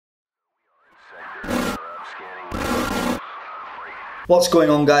What's going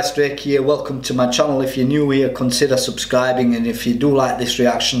on, guys? Drakey here. Welcome to my channel. If you're new here, consider subscribing, and if you do like this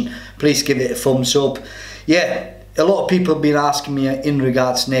reaction, please give it a thumbs up. Yeah, a lot of people have been asking me in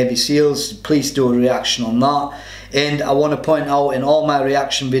regards to Navy SEALs. Please do a reaction on that. And I want to point out, in all my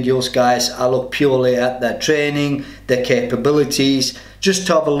reaction videos, guys, I look purely at their training, their capabilities, just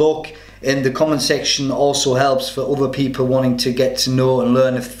to have a look. And the comment section also helps for other people wanting to get to know and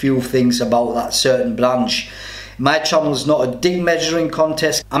learn a few things about that certain branch. My channel is not a dick measuring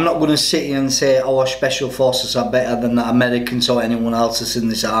contest. I'm not going to sit here and say our special forces are better than the Americans or anyone else that's in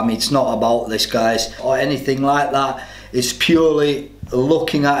this army. It's not about this, guys, or anything like that. It's purely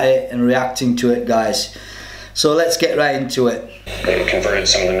looking at it and reacting to it, guys. So let's get right into it. They converted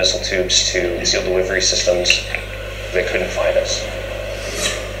some of the missile tubes to missile delivery systems. They couldn't find us.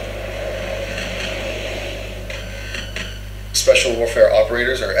 Special Warfare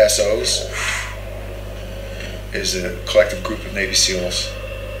Operators, or SOs, is a collective group of Navy SEALs.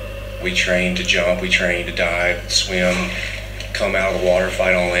 We train to jump, we train to dive, swim, come out of the water,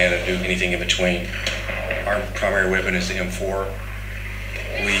 fight on land, and do anything in between. Our primary weapon is the M4.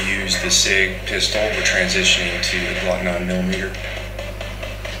 We use the SIG pistol. We're transitioning to the Glock 9mm.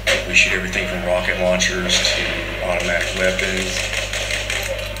 We shoot everything from rocket launchers to automatic weapons,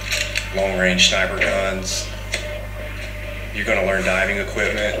 long-range sniper guns. You're going to learn diving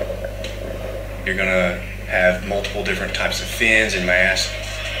equipment. You're going to have multiple different types of fins and masks.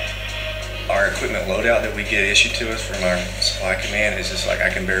 Our equipment loadout that we get issued to us from our supply command is just like I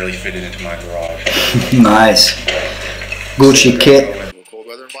can barely fit it into my garage. Nice. Gucci kit. In a cold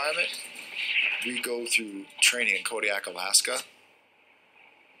weather environment, we go through training in Kodiak, Alaska.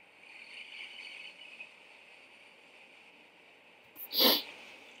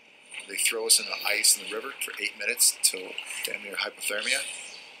 They throw us in the ice in the river for 8 minutes till damn near hypothermia.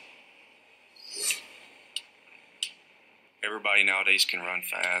 Everybody nowadays can run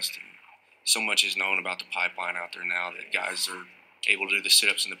fast, and so much is known about the pipeline out there now that guys are able to do the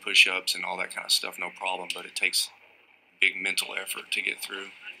sit-ups and the push-ups and all that kind of stuff no problem, but it takes big mental effort to get through.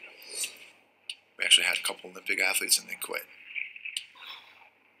 We actually had a couple Olympic athletes and they quit.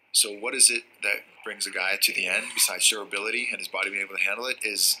 So what is it that brings a guy to the end, besides durability and his body being able to handle it,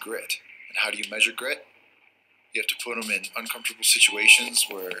 is grit. And how do you measure grit? You have to put them in uncomfortable situations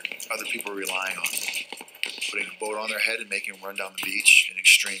where other people are relying on them. Putting a boat on their head and making them run down the beach in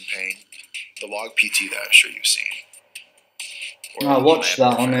extreme pain. The log PT that I'm sure you've seen. I watched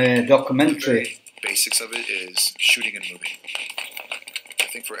that on a documentary. The basics of it is shooting and moving. I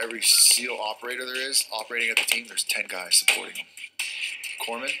think for every SEAL operator there is operating at the team, there's 10 guys supporting them.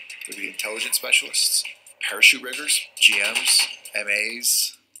 Corpsmen, there'll be intelligence specialists, parachute riggers, GMs,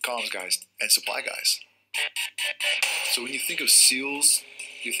 MAs, comms guys, and supply guys. So when you think of SEALs,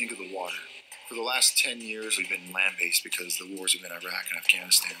 you think of the water. For the last 10 years, we've been land-based because the wars have been Iraq and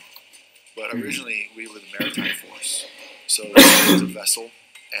Afghanistan. But originally, we were the maritime force. So if there's a vessel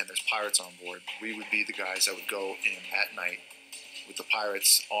and there's pirates on board, we would be the guys that would go in at night with the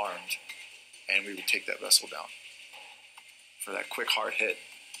pirates armed, and we would take that vessel down. For that quick hard hit,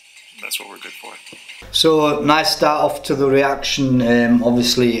 that's what we're good for. So nice start off to the reaction.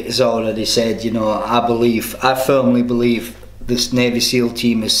 Obviously, as I already said, you know, I firmly believe this Navy SEAL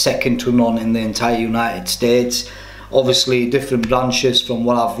team is second to none in the entire United States. Obviously, different branches from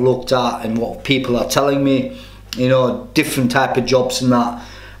what I've looked at and what people are telling me, you know, different type of jobs and that.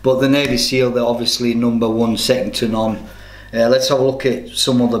 But the Navy SEAL, they're obviously number one, second to none. Let's have a look at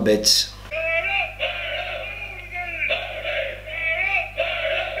some other bits.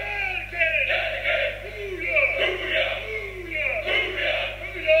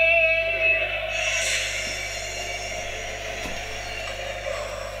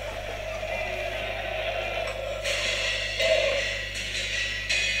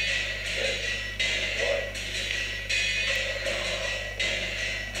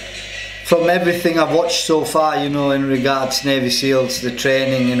 From everything I've watched so far, you know, in regards to Navy SEALs, the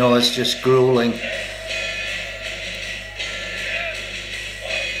training, you know, is just grueling.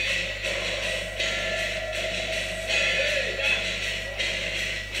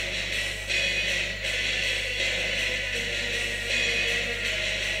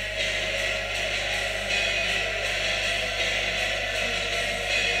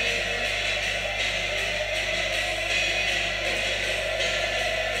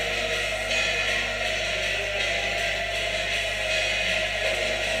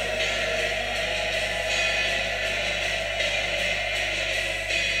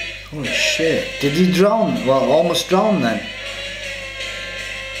 Holy shit, did he drown? Well, almost drowned then.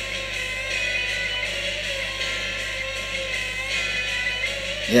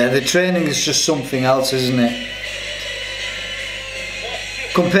 Yeah, the training is just something else, isn't it?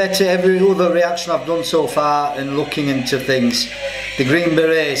 compared to every other reaction I've done so far and looking into things, the Green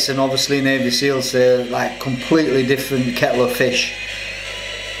Berets and obviously Navy SEALs, they're like completely different kettle of fish.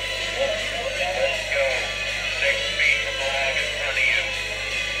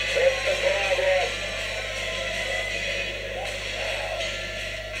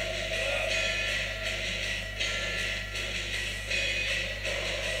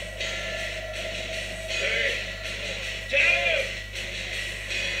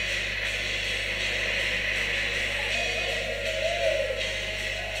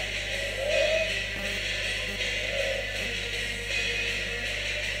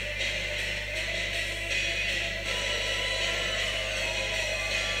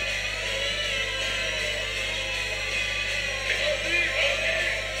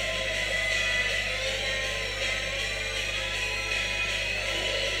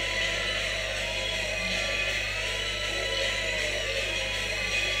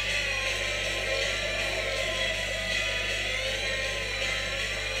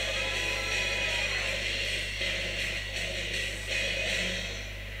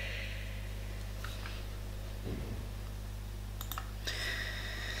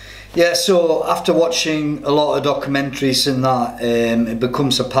 Yeah, so after watching a lot of documentaries and that, it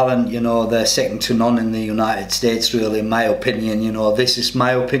becomes apparent, you know, they're second to none in the United States, really, in my opinion. You know, this is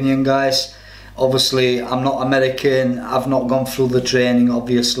my opinion, guys. Obviously, I'm not American, I've not gone through the training,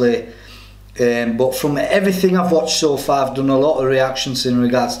 obviously. But from everything I've watched so far, I've done a lot of reactions in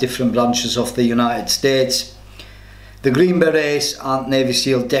regards to different branches of the United States. The Green Berets and Navy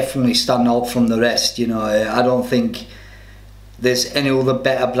SEAL definitely stand out from the rest, you know. I don't think there's any other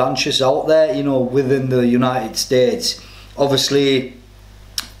better branches out there, you know, within the United States. Obviously,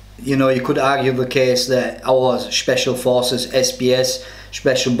 you know, you could argue the case that our Special Forces, SBS,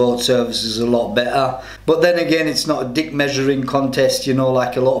 Special Boat Service, is a lot better. But then again, it's not a dick measuring contest, you know,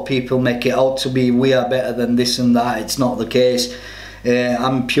 like a lot of people make it out to be. We are better than this and that. It's not the case.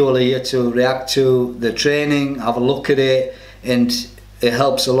 I'm purely here to react to the training, have a look at it, and it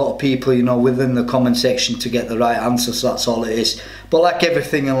helps a lot of people, you know, within the comment section to get the right answers. That's all it is. But like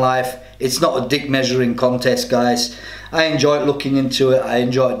everything in life, it's not a dick measuring contest, guys. I enjoyed looking into it. I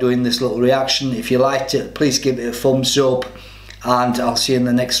enjoyed doing this little reaction. If you liked it, please give it a thumbs up, and I'll see you in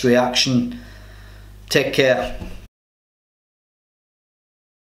the next reaction. Take care.